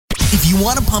If you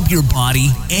want to pump your body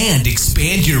and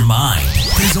expand your mind,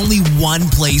 there's only one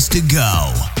place to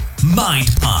go. Mind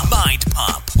Pump. Mind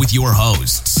Pump with your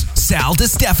hosts, Sal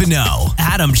DiStefano,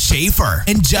 Adam Schafer,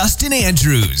 and Justin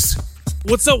Andrews.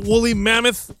 What's up, woolly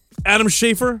mammoth? Adam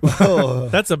Schafer? Oh.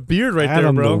 That's a beard right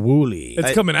Adam there, bro. the woolly.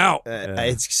 It's coming out.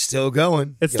 It's still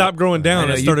going. It stopped growing down.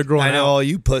 It started growing I know out. all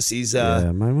you pussies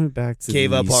Mine went back to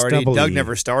gave the up already. stubbly Doug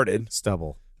never started.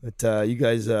 stubble. But you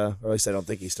guys, or at least I don't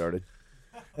think he started.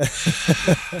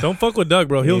 Don't fuck with Doug,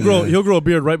 bro. He'll grow a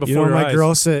beard right before You know, your my eyes.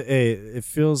 girl said, "Hey, it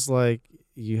feels like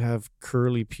you have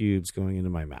curly pubes going into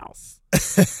my mouth."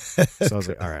 So I was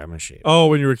like, "All right, I'm gonna shave." Oh,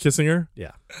 when you were kissing her?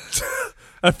 Yeah.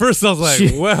 At first, I was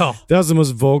like, well. That was the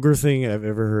most vulgar thing I've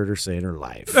ever heard her say in her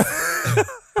life.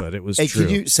 But it was Hey,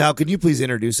 true. Sal, can you please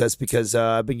introduce us? Because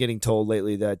I've been getting told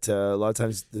lately that a lot of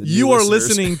times You are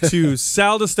listening to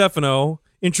Sal DiStefano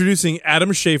introducing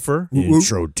Adam Schafer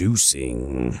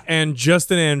Introducing and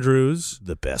Justin Andrews.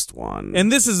 the best one.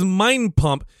 And this is Mind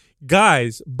Pump.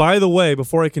 Guys, by the way,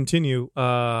 before I continue,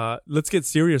 let's get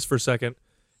serious for a second.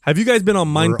 Have you guys been on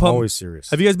Mind We're Pump? always serious.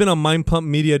 Have you guys been on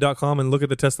mindpumpmedia.com and look at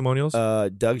the testimonials?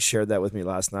 Doug shared that with me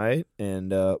last night,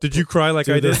 and Did you cry like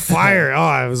I Dude, did? the fire. Oh,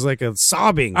 I was like a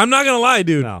sobbing. I'm not gonna lie,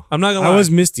 dude. No. I'm not gonna lie. I was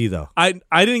misty though. I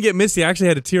didn't get misty. I actually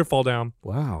had a tear fall down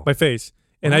Wow. my face,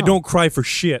 and I Wow. don't cry for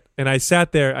shit. And I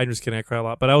sat there. I'm just kidding. I cry a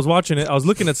lot, but I was watching it. I was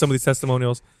looking at some of these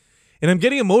testimonials, and I'm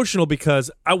getting emotional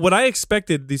because what I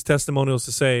expected these testimonials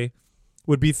to say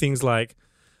would be things like,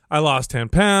 I lost 10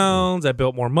 pounds, I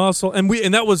built more muscle, and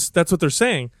that's what they're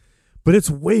saying. But it's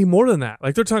way more than that.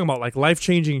 Like, they're talking about like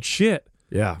life-changing shit.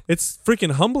 Yeah. It's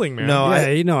freaking humbling, man. No, Yeah,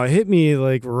 it hit me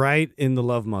like right in the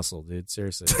love muscle, dude.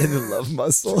 Seriously. in the love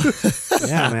muscle.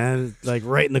 Yeah, man. Like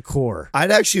right in the core.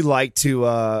 I'd actually like to.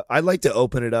 I'd like to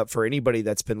open it up for anybody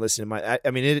that's been listening.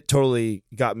 I mean, it totally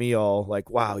got me all like,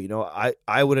 wow. You know,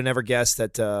 I would have never guessed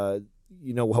that.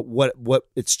 You know what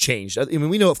it's changed. I mean,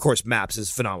 we know, of course, Maps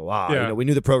is phenomenal. Yeah. You know, we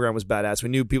knew the program was badass. We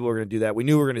knew people were going to do that. We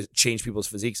knew we were going to change people's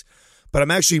physiques. But I'm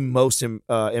actually most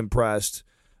impressed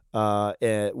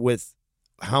with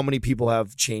how many people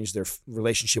have changed their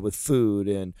relationship with food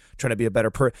and trying to be a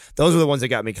better person. Those are the ones that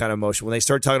got me kind of emotional when they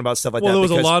start talking about stuff like Well, that.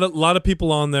 there was a lot of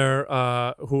people on there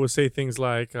who would say things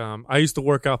like, I used to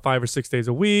work out 5 or 6 days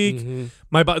a week.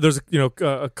 Mm-hmm. There's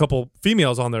a couple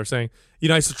females on there saying,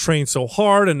 I used to train so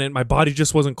hard and then my body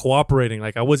just wasn't cooperating.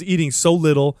 Like, I was eating so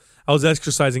little, I was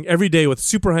exercising every day with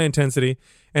super high intensity,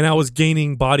 and I was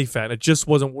gaining body fat. It just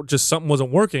something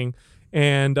wasn't working.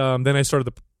 And then I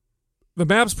started the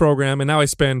MAPS program, and now I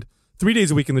spend 3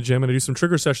 days a week in the gym, and I do some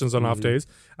trigger sessions on off days.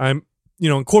 I'm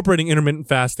incorporating intermittent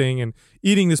fasting and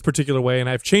eating this particular way, and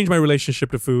I've changed my relationship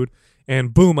to food,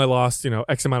 and boom, I lost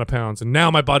X amount of pounds, and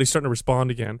now my body's starting to respond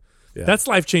again. Yeah. That's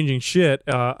life-changing shit.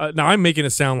 Now I'm making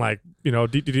it sound like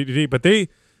but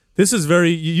this is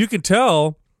very, you can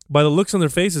tell by the looks on their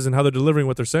faces and how they're delivering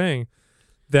what they're saying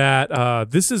that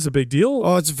this is a big deal.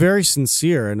 Oh, it's very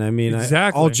sincere. And I mean,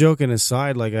 Exactly. all joking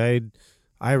aside, like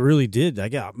I really did. I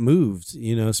got moved,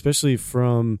 especially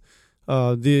from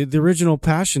the original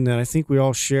passion that I think we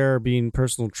all share, being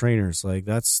personal trainers. Like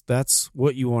that's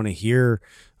what you want to hear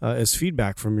as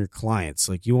feedback from your clients.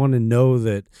 Like, you want to know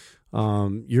that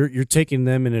you're taking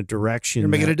them in a direction. You're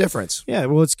making that- a difference. Yeah,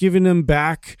 well, it's giving them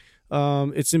back.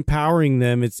 It's empowering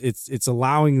them. It's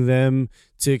allowing them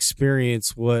to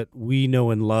experience what we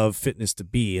know and love fitness to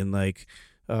be, and like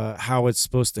how it's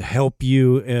supposed to help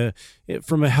you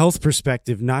from a health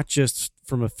perspective, not just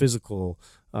from a physical,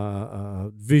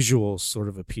 visual sort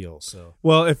of appeal. So,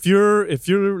 Well, if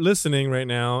you're listening right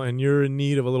now and you're in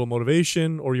need of a little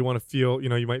motivation, or you want to feel,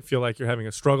 you might feel like you're having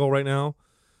a struggle right now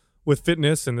with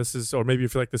fitness, and or maybe you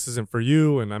feel like this isn't for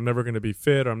you, and I'm never going to be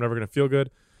fit, or I'm never going to feel good.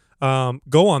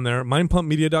 Go on there,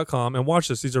 mindpumpmedia.com, and watch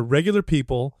this. These are regular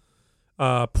people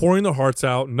pouring their hearts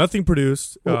out, nothing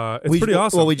produced. It's pretty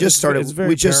awesome. Well, we just started. It's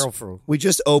very powerful. We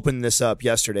just opened this up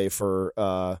yesterday for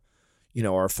our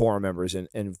forum members,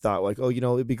 and thought like,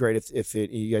 it'd be great if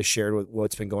you guys shared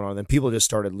what's been going on. And then people just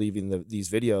started leaving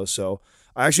these videos. So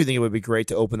I actually think it would be great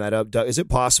to open that up. Doug, is it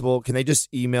possible? Can they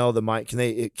just email the mic?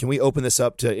 Can we open this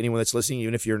up to anyone that's listening,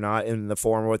 even if you're not in the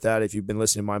forum with that? If you've been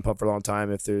listening to Mind Pump for a long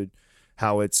time,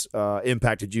 how it's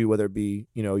impacted you, whether it be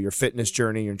your fitness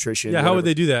journey, your nutrition. Yeah, how would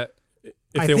they do that?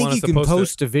 If I they think want us you to can post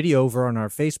post a video over on our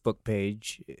Facebook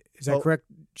page. Is that correct,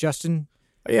 Justin?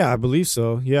 yeah, I believe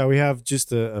so. Yeah, we have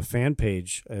just a fan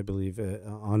page, I believe,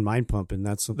 on Mind Pump, and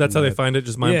that's something. That's how they find it.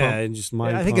 Just Mind yeah, Pump. and just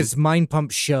Mind I think Pump it's Mind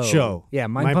Pump Show. Show. Yeah,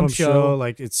 Mind Pump Show. Show.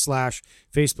 Like it's /Facebook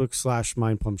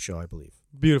 /Mind Pump Show, I believe.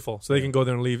 Beautiful. So they can go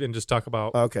there and leave and just talk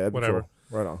about Okay, that'd be whatever.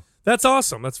 cool. Right on. That's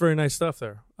awesome. That's very nice stuff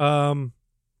there.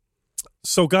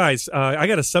 So, guys, I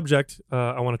got a subject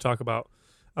I want to talk about.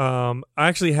 I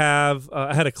actually have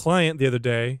I had a client the other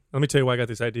day. Let me tell you why I got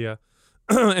this idea.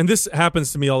 And this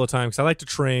happens to me all the time because I like to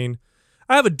train.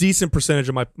 I have a decent percentage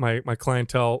of my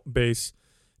clientele base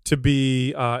to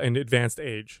be an advanced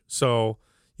age. So,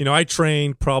 I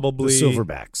train probably The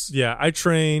silverbacks. Yeah, I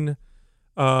train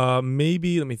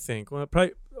maybe, let me think. Well,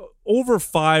 probably over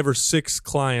 5 or 6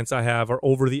 clients I have are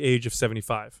over the age of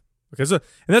 75. Okay, so,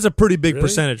 and that's a pretty big Really?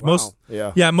 percentage. Wow.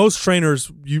 Most trainers,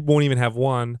 you won't even have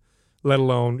one, let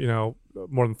alone,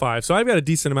 more than 5. So I've got a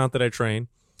decent amount that I train.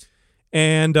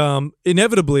 And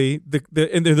inevitably,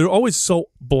 and they're always so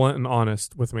blunt and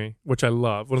honest with me, which I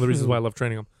love. One of the reasons why I love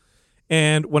training them.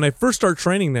 And when I first start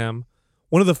training them,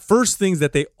 one of the first things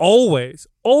that they always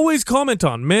comment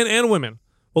on, men and women,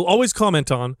 will always comment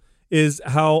on is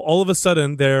how all of a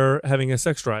sudden they're having a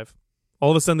sex drive. All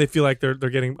of a sudden they feel like they're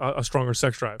getting a stronger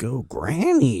sex drive. Go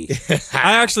Granny. Go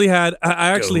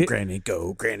Granny,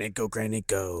 go Granny, go Granny,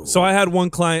 go. So I had one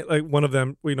client, like one of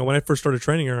them, when I first started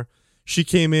training her, she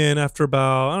came in after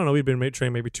about, I don't know, we've been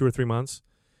trained maybe 2 or 3 months.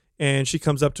 And she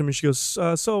comes up to me, she goes,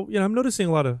 I'm noticing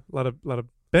a lot of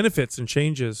benefits and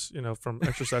changes, from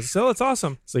exercise. So it's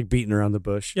awesome. It's like beating around the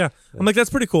bush. Yeah. I'm like, that's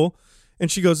pretty cool. And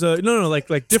she goes, no, like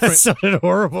different. That sounded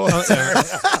horrible.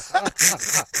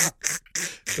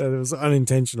 That was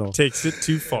unintentional. Takes it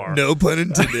too far. No pun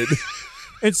intended.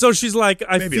 And so she's like,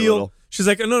 Maybe a little. she's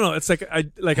like, no, it's like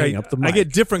Hang up the I mic.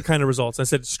 get different kind of results. I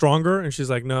said stronger, and she's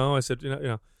like, no. I said,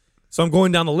 So I'm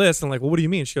going down the list, and I'm like, well, what do you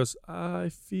mean? She goes, I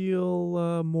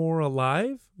feel more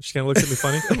alive. She kind of looks at me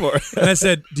funny. And I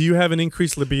said, do you have an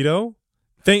increased libido?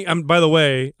 By the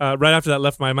way, right after that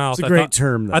left my mouth, It's a great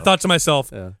term, though. I thought to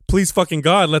myself, Yeah. please fucking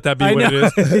God, let that be what it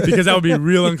is, because that would be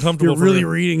real uncomfortable. You're really for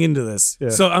me. reading into this. Yeah.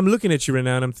 So I'm looking at you right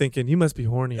now, and I'm thinking, you must be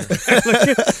horny. Look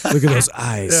at those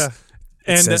eyes. Yeah.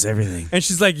 It says everything. And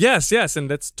she's like, yes, and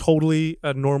that's totally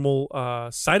a normal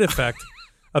side effect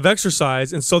of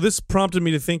exercise. And so this prompted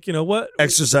me to think, what?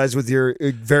 Exercise with your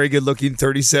very good-looking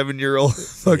 37-year-old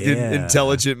fucking Yeah.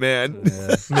 intelligent man.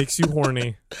 Makes you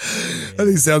horny. I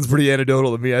think it sounds pretty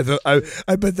anecdotal to me.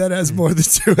 I bet that has more than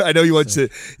two. I know you want to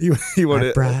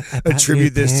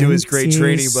attribute this to his great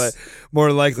training, but more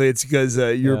than likely it's because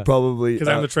you're probably Because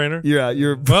I'm the trainer? Yeah,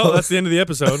 you're. Well, that's the end of the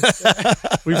episode.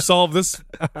 We've solved this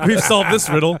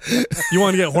riddle. You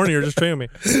want to get hornier, just train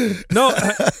with me. No,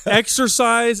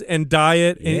 exercise and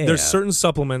diet, and there's certain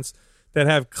supplements that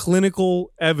have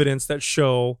clinical evidence that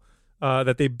show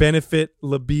that they benefit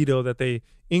libido, that they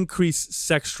increase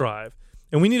sex drive.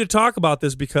 And we need to talk about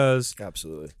this because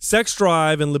Absolutely. sex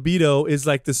drive and libido is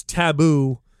like this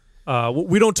taboo.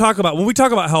 We don't talk about when we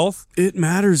talk about health. It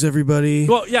matters, everybody.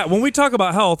 Well, yeah, when we talk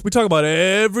about health, we talk about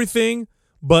everything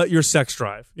but your sex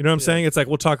drive. You know what I'm saying? It's like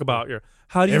we'll talk about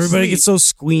how do you Everybody sleep? gets so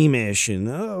squeamish and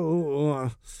nobody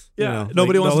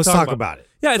wants to let's talk talk about it.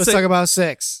 Yeah, it's Let's like, talk about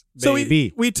sex. so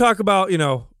baby. we talk about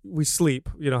we sleep.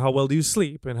 How well do you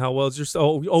sleep, and how well is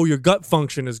your your gut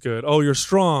function is good. Oh, you're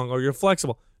strong, or you're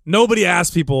flexible. Nobody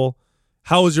asks people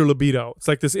how is your libido. It's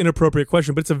like this inappropriate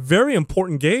question, but it's a very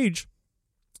important gauge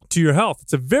to your health.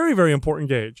 It's a very, very important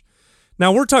gauge.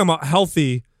 Now we're talking about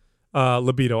healthy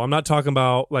libido. I'm not talking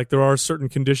about like there are certain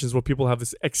conditions where people have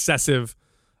this excessive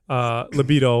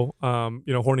libido,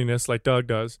 horniness like Doug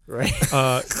does. Right.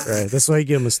 Right. That's why you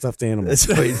give him a stuffed animal. That's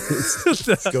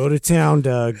why Go to town,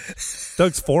 Doug.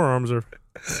 Doug's forearms are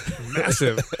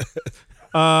massive.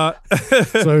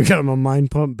 So we got him a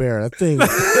mind pump bear.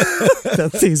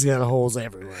 That thing's got holes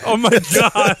everywhere. Oh my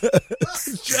God,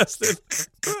 Justin,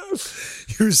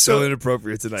 you're so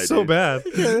inappropriate tonight. so dude. bad.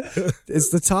 It's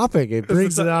the topic. It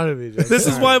brings it out of me. This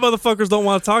is why motherfuckers don't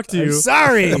want to talk to you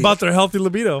Sorry about their healthy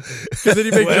libido, because then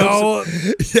you make jokes. Well,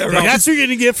 Yeah, right. that's what you're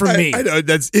gonna get from me. I know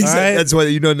that's exactly All right? that's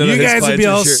why none of You his guys will clients be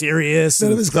are all sure. serious. None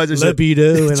of and his clients are sure.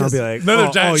 libido, and I'll Just- be like, No, no,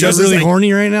 oh, Jack- you're Just really like-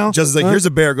 horny right now? Just like here's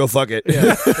a bear, go fuck it.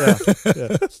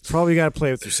 Probably got to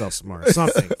play with yourself some more.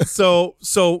 Something. So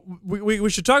we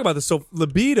should talk about this. So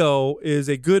libido is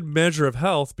a good measure of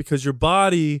health because your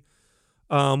body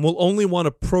will only want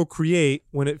to procreate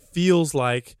when it feels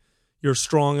like you're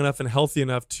strong enough and healthy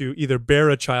enough to either bear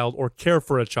a child or care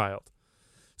for a child.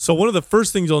 So one of the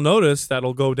first things you'll notice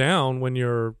that'll go down when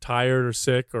you're tired or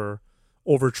sick or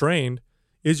overtrained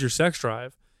is your sex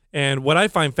drive. And what I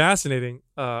find fascinating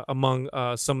among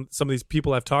some of these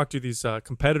people I've talked to, these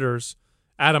competitors,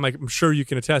 Adam, I'm sure you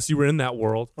can attest, you were in that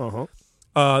world.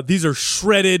 These are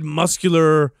shredded,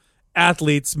 muscular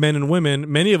athletes, men and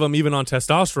women, many of them even on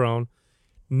testosterone.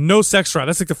 No sex drive.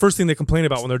 That's like the first thing they complain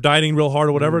about when they're dieting real hard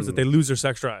or whatever, is that they lose their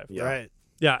sex drive. Right.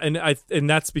 Yeah, and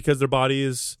that's because their body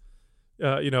is,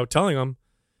 telling them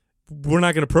we're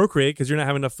not going to procreate because you're not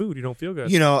having enough food. You don't feel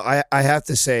good. You know, I have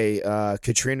to say,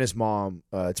 Katrina's mom,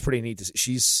 it's pretty neat.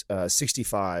 She's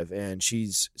 65, and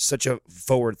she's such a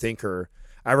forward thinker.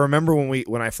 I remember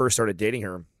when I first started dating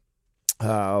her,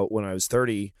 when I was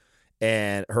 30,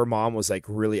 and her mom was like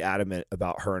really adamant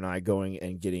about her and I going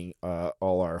and getting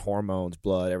all our hormones,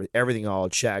 blood, everything all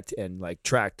checked and like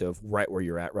tracked of right where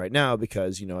you're at right now,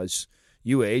 because, you know, as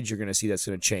you age, you're going to see that's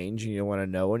going to change, and you want to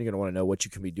know, and you're going to want to know what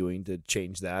you can be doing to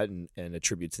change that and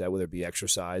attribute to that, whether it be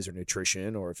exercise or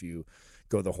nutrition, or if you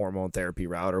go the hormone therapy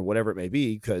route or whatever it may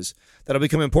be, because that'll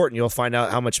become important. You'll find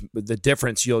out how much the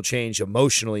difference you'll change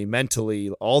emotionally,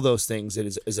 mentally, all those things that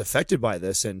is affected by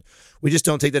this, and we just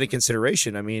don't take that into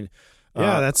consideration. I mean,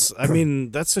 yeah, that's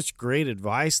such great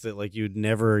advice that like you'd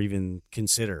never even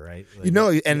consider, right? Like, you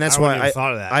know, and that's why I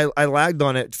thought of that. I lagged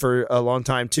on it for a long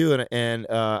time too, and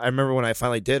I remember when I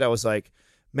finally did, I was like,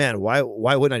 man, why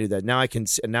wouldn't I do that?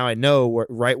 Now I know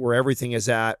right where everything is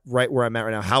at, right where I'm at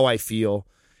right now, how I feel.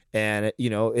 And, you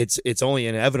know, it's only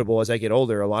inevitable as I get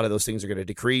older, a lot of those things are going to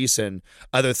decrease, and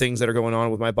other things that are going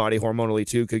on with my body hormonally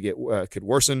too could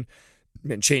worsen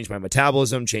and change my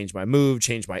metabolism, change my mood,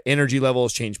 change my energy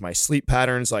levels, change my sleep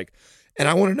patterns. Like, and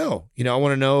I want to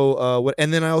know, what,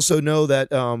 and then I also know that,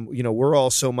 you know, we're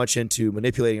all so much into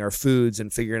manipulating our foods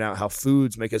and figuring out how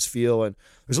foods make us feel. And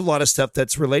there's a lot of stuff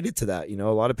that's related to that. You know,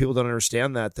 a lot of people don't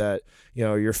understand that, you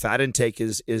know, your fat intake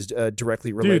is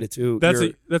directly related to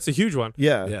that's a huge one.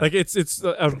 Yeah. Like it's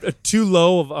a too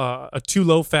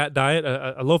low fat diet,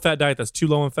 a low fat diet that's too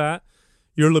low in fat,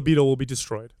 your libido will be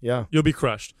destroyed. Yeah. You'll be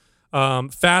crushed.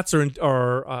 Fats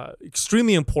are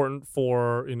extremely important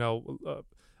for, you know,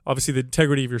 obviously the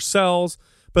integrity of your cells,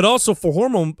 but also for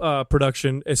hormone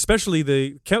production, especially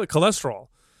the cholesterol.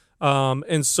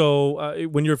 And so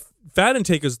when your fat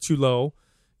intake is too low,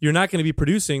 you're not going to be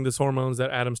producing these hormones that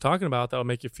Adam's talking about that will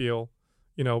make you feel,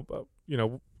 you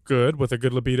know, good with a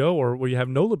good libido, or where you have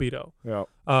no libido.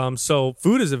 Yeah. So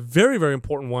food is a very, very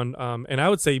important one. And I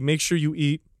would say make sure you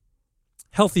eat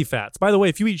healthy fats. By the way,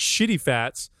 if you eat shitty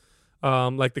fats,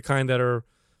 like the kind that are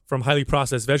from highly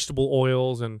processed vegetable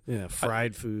oils and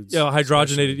fried foods,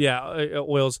 hydrogenated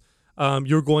oils,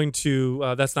 you're going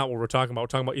to that's not what we're talking about. We're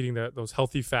talking about eating those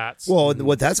healthy fats. Well,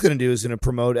 what that's going to do is going to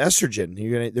promote estrogen.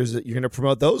 You're going to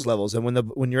promote those levels, and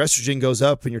when your estrogen goes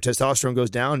up and your testosterone goes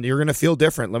down, you're going to feel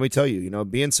different. Let me tell you, you know,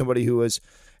 being somebody who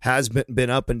has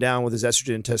been up and down with his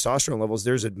estrogen and testosterone levels,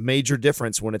 there's a major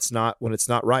difference when it's not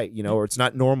right, you know, or it's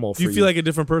not normal. Do you feel like a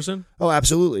different person? Oh,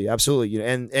 absolutely, absolutely. You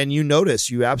know, and you notice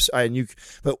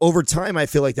but over time, I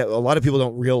feel like that a lot of people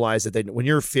don't realize that when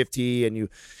you're 50 and you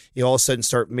all of a sudden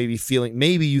start maybe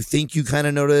you think you kind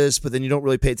of notice, but then you don't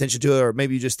really pay attention to it, or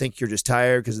maybe you just think you're just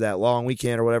tired because of that long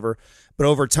weekend or whatever. But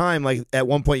over time, like at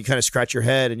one point, you kind of scratch your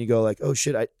head and you go like, oh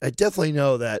shit, I definitely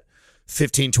know that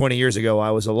 15, 20 years ago,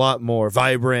 I was a lot more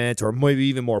vibrant, or maybe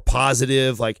even more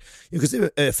positive, like, because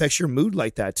it affects your mood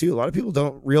like that too. A lot of people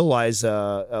don't realize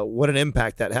what an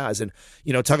impact that has. And,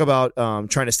 you know, talk about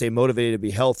trying to stay motivated to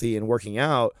be healthy and working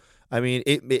out. I mean,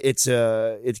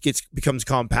 it becomes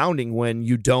compounding when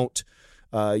you don't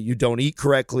eat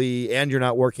correctly, and you're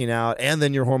not working out, and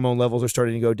then your hormone levels are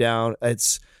starting to go down.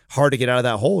 It's hard to get out of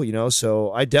that hole, you know.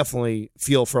 So I definitely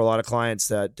feel for a lot of clients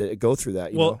that go through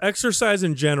that. You know? Exercise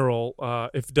in general,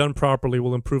 if done properly,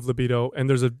 will improve libido, and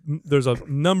there's a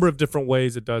number of different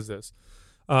ways it does this.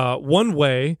 One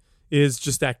way is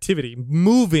just activity.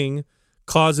 Moving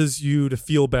causes you to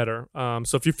feel better.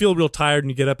 So if you feel real tired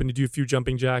and you get up and you do a few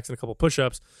jumping jacks and a couple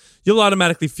push-ups, you'll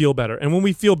automatically feel better. And when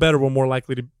we feel better, we're more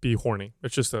likely to be horny.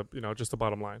 It's just the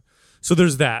bottom line. So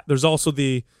there's that. There's also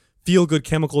the feel-good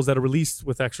chemicals that are released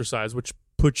with exercise, which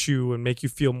put you and make you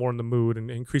feel more in the mood and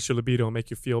increase your libido and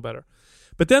make you feel better.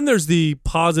 But then there's the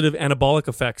positive anabolic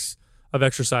effects of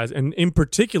exercise, and in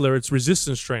particular, it's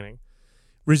resistance training.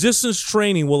 Resistance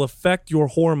training will affect your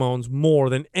hormones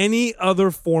more than any other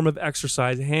form of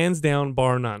exercise, hands down,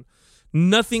 bar none.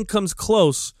 Nothing comes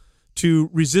close to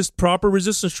proper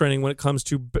resistance training when it comes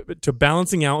to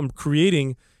balancing out and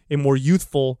creating a more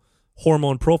youthful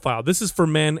hormone profile. This is for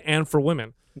men and for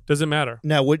women. Doesn't matter.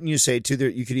 Now, wouldn't you say too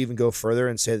that you could even go further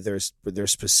and say that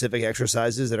there's specific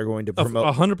exercises that are going to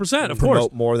promote 100%, of course,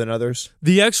 more than others?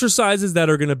 The exercises that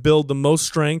are going to build the most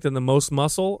strength and the most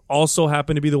muscle also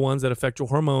happen to be the ones that affect your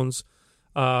hormones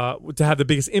to have the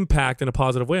biggest impact in a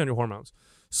positive way on your hormones.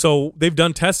 So they've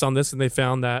done tests on this, and they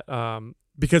found that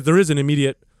because there is an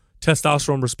immediate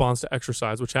testosterone response to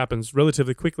exercise, which happens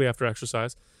relatively quickly after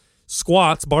exercise,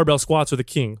 barbell squats are the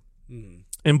king.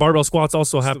 And barbell squats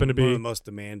also happen to be one of the most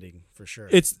demanding, for sure.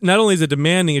 It's not only is it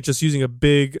demanding, it's just using a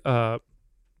big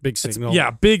signal.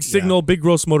 Big signal, big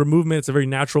gross motor movement. It's a very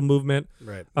natural movement.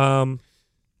 Right.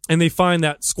 And they find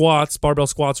that barbell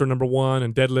squats are number 1,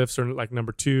 and deadlifts are like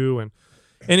number 2,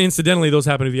 and incidentally, those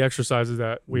happen to be the exercises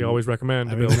that we always recommend.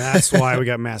 I to mean, build. that's why we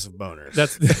got massive boners.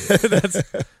 That's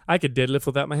I could deadlift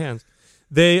without my hands.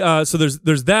 They so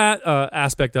there's that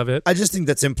aspect of it. I just think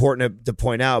that's important to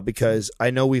point out, because I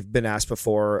know we've been asked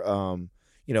before.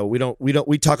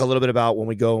 We talk a little bit about when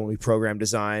we program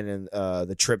design and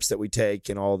the trips that we take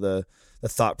and all the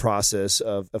thought process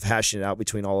of hashing it out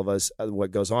between all of us,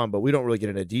 what goes on, but we don't really get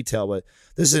into detail. But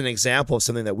this is an example of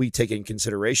something that we take in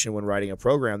consideration when writing a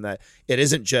program, that it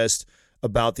isn't just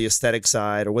about the aesthetic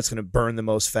side or what's going to burn the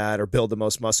most fat or build the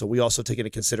most muscle. We also take into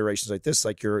considerations like this,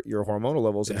 like your hormonal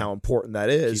levels and how important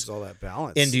that is. Keeps all that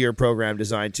balance into your program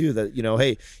design too. That,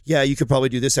 hey, yeah, you could probably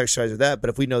do this exercise or that, but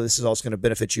if we know this is also going to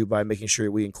benefit you by making sure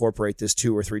we incorporate this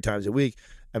 2 or 3 times a week,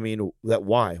 I mean,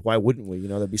 why wouldn't we?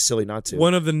 That'd be silly not to.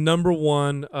 One of the number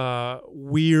 1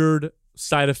 weird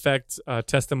side effect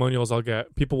testimonials I'll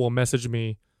get, people will message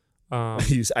me. I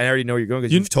already know where you're going,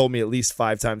 because you've told me at least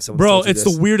 5 times. Bro, it's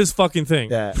the weirdest fucking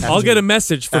thing. Yeah, I'll get a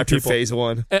message from after people phase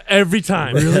 1 every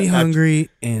time. really hungry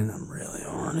and I'm really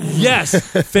horny. Yes,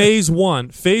 phase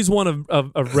 1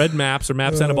 of red maps or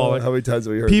maps anabolic. How many times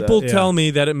have we heard People that? tell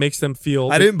me that it makes them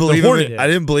feel. I didn't believe horny. him. I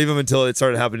didn't believe him until it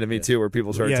started happening to me too, where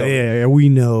people started telling me. Yeah, we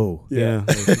know. Yeah.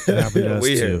 Like, it happened to us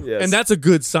We too. hear, yes. And that's a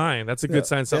good sign. That's a good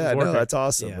sign something's Yeah, working. no, that's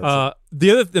awesome. Yeah.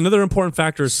 Another important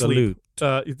factor is sleep.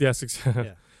 Yes,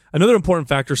 exactly. Another important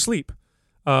factor, sleep.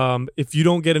 If you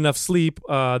don't get enough sleep,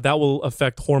 that will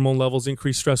affect hormone levels,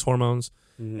 increase stress hormones,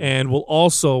 and will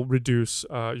also reduce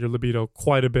your libido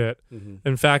quite a bit.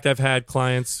 In fact, I've had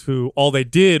clients who all they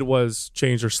did was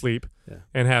change their sleep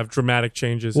and have dramatic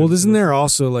changes. Well, isn't there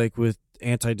also, like, with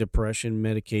antidepressant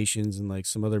medications and like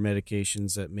some other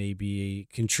medications that may be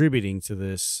contributing to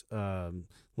this,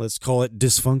 let's call it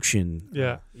dysfunction.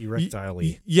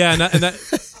 Erectile-y.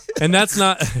 And that's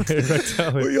not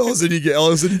erectile. All of a sudden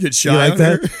you get shy. You like on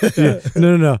that? her?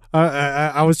 Yeah. No.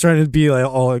 I was trying to be like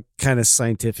all kind of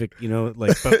scientific,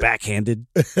 like, but backhanded,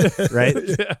 right?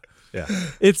 Yeah.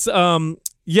 It's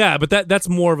but that's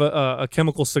more of a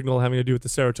chemical signal having to do with the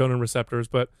serotonin receptors.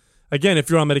 But again, if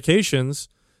you're on medications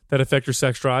that affect your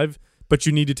sex drive, but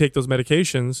you need to take those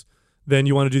medications, then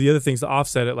you want to do the other things to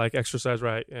offset it, like exercise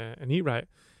right and eat right.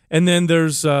 And then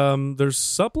there's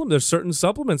certain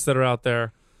supplements that are out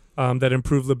there that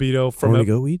improve libido from horny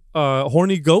goat weed.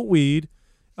 Horny goat weed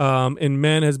in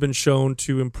men has been shown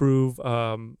to improve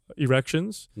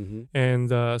erections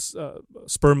and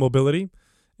sperm mobility.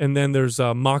 And then there's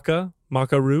maca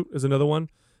root is another one.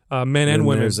 Men and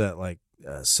women. There's that like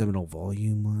seminal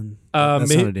volume one. That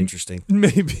sounded interesting.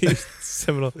 Maybe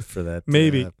seminal for that.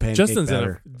 Maybe pancake Justin's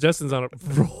batter. on a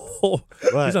roll.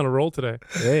 What? He's on a roll today.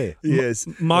 Hey, Yes.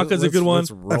 Maca's a good one.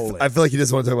 Let's roll it. I feel like he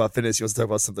doesn't want to talk about fitness. He wants to talk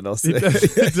about something else today.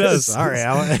 It does. Sorry,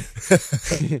 Alan.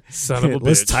 Son of a bitch.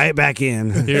 Let's tie it back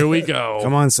in. Here we go.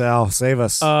 Come on, Sal, save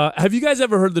us. Have you guys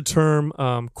ever heard the term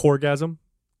corgasm?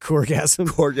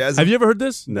 Corgasm. Orgasm. Have you ever heard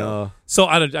this? No. So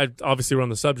I obviously we're on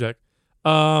the subject.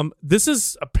 This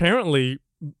is apparently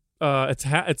it's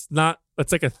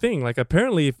like a thing. Like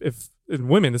apparently if in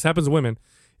women, this happens to women,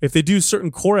 if they do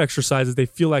certain core exercises, they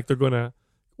feel like they're going to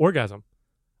orgasm.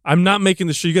 I'm not making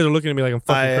this shit. You guys are looking at me like I'm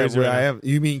fucking crazy right now. I am.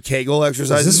 You mean Kegel Is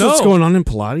exercises? this No. what's going on in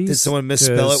Pilates? Did someone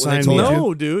misspell it when they sign told me you? up?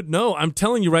 No, dude. No, I'm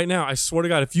telling you right now. I swear to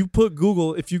God, if you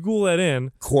Google that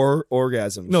in, Core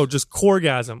orgasms. no, just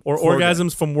coregasm or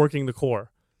orgasms from working the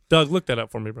core. Doug, look that up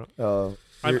for me, bro.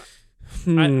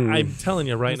 I'm telling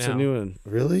you right That's now. a new one.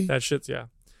 Really? That shit's yeah.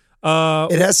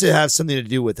 It has to have something to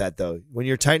do with that, though. When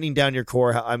you're tightening down your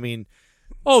core, I mean,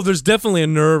 Oh, there's definitely a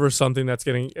nerve or something that's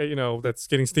getting that's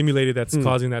getting stimulated that's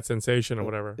causing that sensation or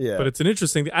whatever. Yeah. But it's an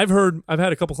interesting thing. I've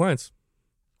had a couple clients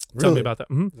tell me Really? about that.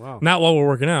 Wow. Not while we're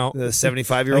working out. the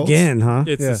 75-year-old Again, huh?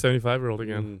 It's the 75-year-old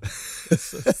again.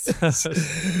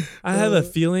 I have a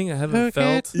feeling. I haven't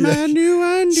felt. My new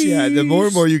undies. Yeah, the more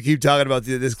and more you keep talking about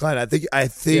this client, I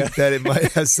think that it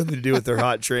might have something to do with their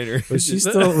hot trainer. Was she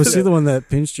the one that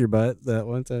pinched your butt that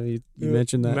one time you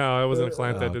mentioned that? No, I wasn't a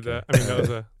client that did that. I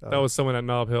mean, that was someone at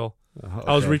Nob Hill.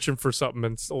 I was reaching for something,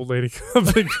 and this old lady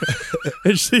comes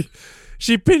and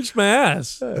she pinched my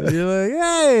ass. You're like,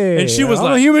 hey, And she was I'm a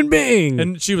like- human being.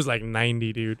 And she was like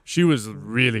 90, dude. She was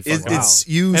really fucking. It's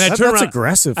you. And I That's turned around.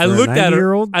 aggressive for I looked a at her.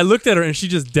 90-year-old. I looked at her, and she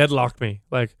just deadlocked me.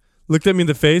 Like looked at me in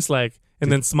the face, like,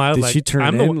 and then smiled. Did like, she turn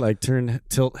I'm in, the one. like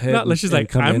tilt head? Not, like, she's and like,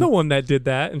 come I'm in? the one that did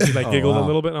that, and she like Oh, giggled wow. a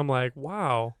little bit. And I'm like,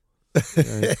 wow,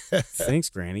 Right. Thanks,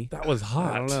 Granny. that was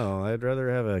hot. I don't know. I'd rather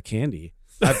have a candy.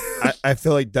 I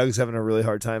feel like Doug's having a really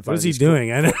hard time. What is finding he these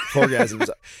doing? I know. Orgasms.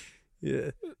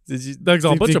 Yeah. Did you? Doug's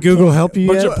all, bunch Did of Google porn- help you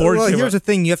bunch yet? of porn Well, came here's up. the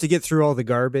thing: you have to get through all the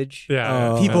garbage.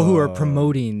 Yeah. People who are Oh.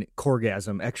 promoting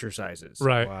Corgasm exercises.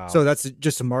 Right. Wow. So that's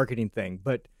just a marketing thing.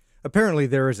 But apparently,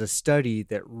 there is a study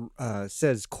that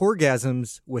says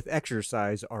Corgasms with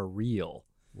exercise are real.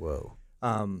 Whoa.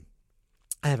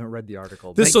 I haven't read the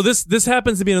article. This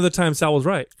happens to be another time Sal was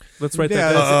right. Let's write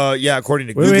that down. Yeah, according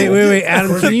to Google. Wait,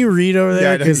 Adam, can you read over Yeah, there?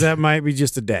 I know. Because that might be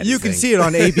just a dad. You can see it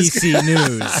on ABC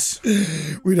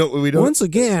News. We don't. Once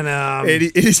again,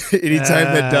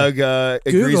 Anytime that Doug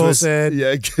agrees Google with,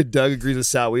 said- Doug agrees with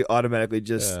Sal, we automatically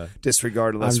just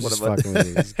disregard I'm unless just one of us. fucking with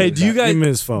you. Just Hey, give do you it back. guys Give him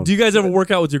his phone? do you guys ever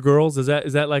work out with your girls? Is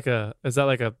that like a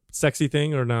sexy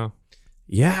thing or no?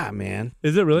 Yeah, man.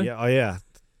 Is it really? Yeah. Oh, yeah.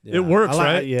 It works,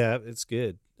 right? Yeah, it's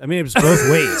good. I mean, it's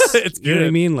both ways. It's You know what I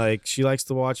good. mean? Like, she likes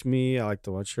to watch me. I like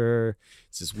to watch her.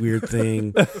 It's this weird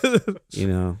thing.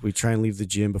 We try and leave the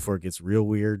gym before it gets real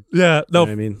weird. Yeah. No. know what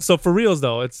I mean? So for reals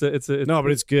though, it's No,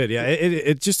 but it's good. Yeah,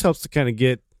 it just helps to kind of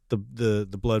get the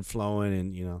blood flowing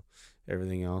and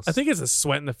everything else. I think it's a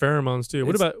sweat and the pheromones too.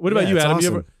 What It's- about yeah, you, it's Adam?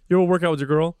 awesome. You ever work out with your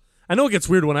girl? I know it gets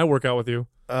weird when I work out with you,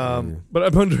 but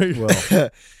I'm wondering. well,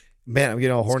 Man, I'm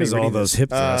getting all horny. because all reading those this. hip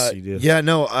thrusts you do. Yeah,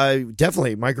 no, I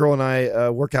definitely. My girl and I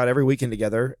work out every weekend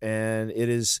together, and it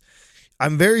is.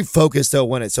 I'm very focused though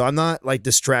when so I'm not like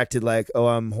distracted like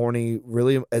I'm horny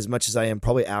really as much as I am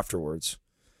probably afterwards.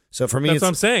 So for me, That's it's what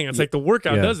I'm saying. It's like the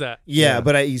workout Yeah. does that. yeah,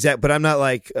 but but I'm not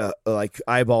like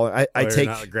eyeballing. I Or you're take.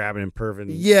 not grabbing and perving.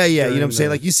 Yeah, you know what I'm during saying.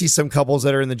 the- Like you see some couples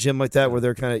that are in the gym like that where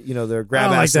they're kind of they're I grab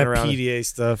don't like assing that around. PDA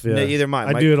stuff. Yeah, No, either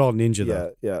mine. I do it all ninja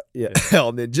though. Yeah.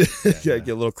 Hell, ninja. Yeah,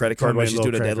 get a little credit card while she's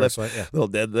doing a deadlift. Yeah. Little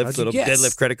deadlift, How'd you little guess?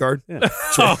 deadlift credit card. Yeah.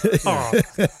 Oh,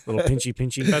 Little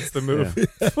pinchy. that's the move.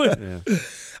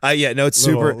 Yeah. No, it's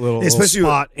super. Little especially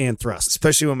spot and thrust.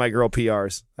 especially when my girl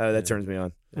PRs. That turns me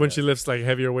on. When she lifts like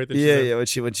heavier weight than she Yeah,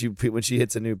 does. yeah. When she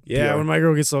hits a new Yeah, PR. when my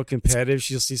girl gets all competitive,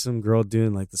 she'll see some girl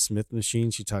doing like the Smith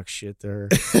machine. She talks shit to her.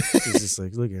 She's just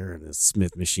like, look at her in the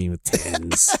Smith machine with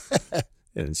tens.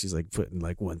 And she's like putting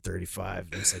like 135.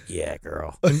 And it's like, yeah,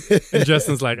 girl. And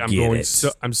Justin's like, Get it.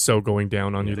 I'm so going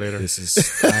down on you later. This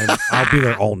is, I'll be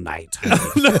there all night.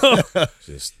 honey.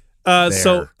 Just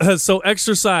So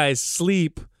exercise,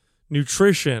 sleep,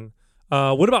 nutrition.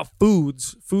 What about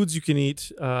foods? Foods you can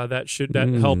eat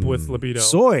that help with libido.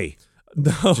 soy.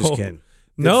 No, Just kidding.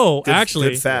 no, Good- actually,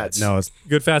 good fats. No, it's,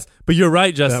 good fast. But you're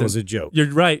right, Justin. that was a joke.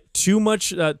 You're right. Too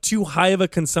high of a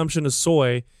consumption of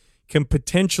soy can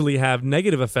potentially have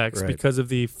negative effects Right. because of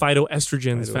the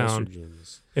phytoestrogens found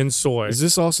Phytoestrogens. in soy. Is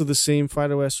this also the same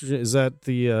phytoestrogen? Is that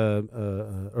the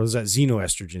or is that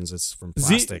xenoestrogens? That's from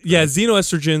plastic. Yeah, right?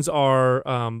 xenoestrogens are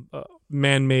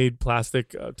man-made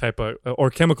plastic type of or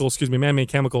chemicals. Excuse me, man-made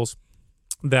chemicals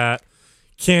that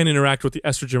can interact with the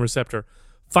estrogen receptor.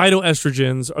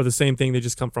 Phytoestrogens are the same thing; they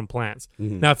just come from plants.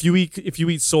 Now, if you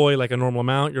eat soy like a normal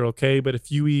amount, you're okay. But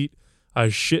if you eat a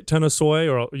shit ton of soy,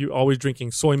 or you're always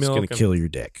drinking soy It's milk, gonna kill your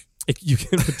dick. you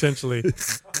can potentially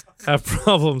have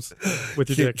problems with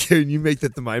your dick. Can you make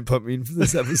that the mind pump mean for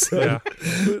this episode?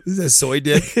 Yeah. Is that soy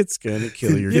dick? It's gonna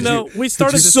kill your You dick. know, we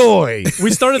started this, soy.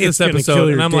 we started It's this gonna kill episode,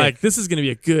 your and I'm dick. like, this is going to be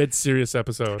a good, serious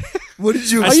episode. What did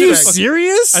you? I Are you should've-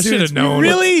 serious? I should have known.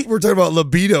 Really? We're talking about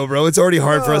libido, bro. It's already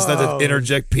hard for us not Oh, to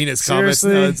interject penis comments.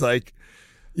 seriously? Now it's like,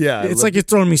 yeah, It's like you're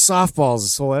throwing me softballs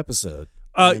this whole episode.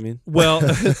 You know what I mean? Well,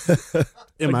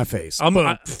 In my face.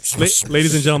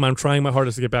 ladies and gentlemen, I'm trying my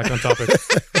hardest to get back on topic.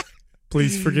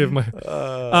 Please forgive my.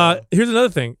 Here's another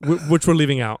thing, which we're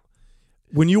leaving out.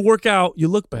 When you work out, you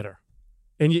look better,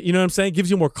 and you know what I'm saying. It gives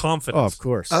you more confidence. Oh, of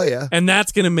course. oh yeah, And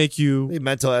that's going to make you the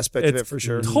mental aspect of it's it for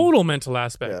sure. total mental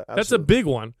aspect. Yeah, That's a absolutely. big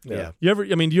one. Yeah. You ever?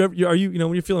 I mean, do you ever? Are you? You know,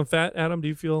 when you're feeling fat, Adam? Do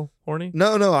you feel horny?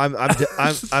 No,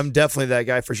 I'm definitely that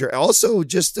guy for sure. Also,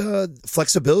 just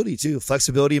flexibility too,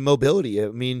 flexibility and mobility. I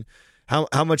mean,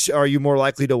 how much are you more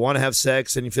likely to want to have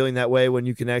sex and you're feeling that way when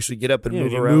you can actually get up and Yeah,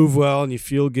 move you around? move well and you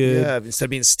feel good. Yeah, instead of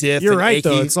being stiff. You're and right achy.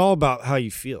 though. It's all about how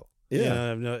you feel. Yeah.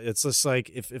 You know, it's just like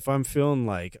if I'm feeling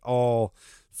like all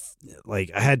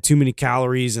like I had too many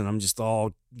calories and I'm just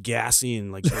all gassy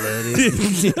and like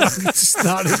bloated. I'm just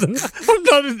not in I'm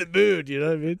not in the mood. You know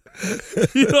what I mean?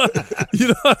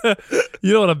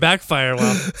 You don't want to backfire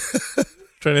while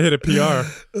trying to hit a PR.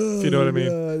 If you know what I mean.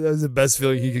 God, that was the best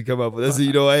feeling he could come up with. That's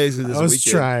this I was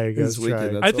weekend. trying. This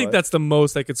weekend, I think that's the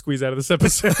most I could squeeze out of this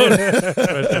episode.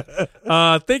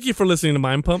 Thank you for listening to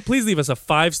Mind Pump. Please leave us a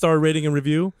 5-star rating and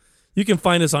review. You can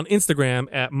find us on Instagram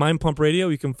at Mind Pump Radio.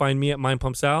 You can find me at Mind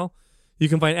Pump Sal. You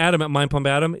can find Adam at Mind Pump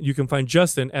Adam. You can find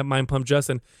Justin at Mind Pump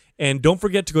Justin. And don't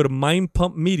forget to go to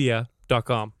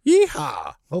mindpumpmedia.com.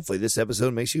 Yeehaw! Hopefully, this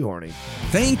episode makes you horny.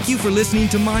 Thank you for listening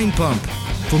to Mind Pump.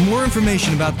 For more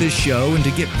information about this show and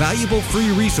to get valuable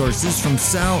free resources from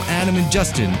Sal, Adam, and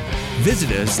Justin, visit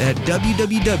us at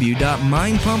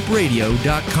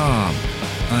www.mindpumpradio.com.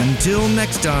 Until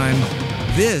next time,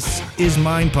 this is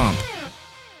Mind Pump.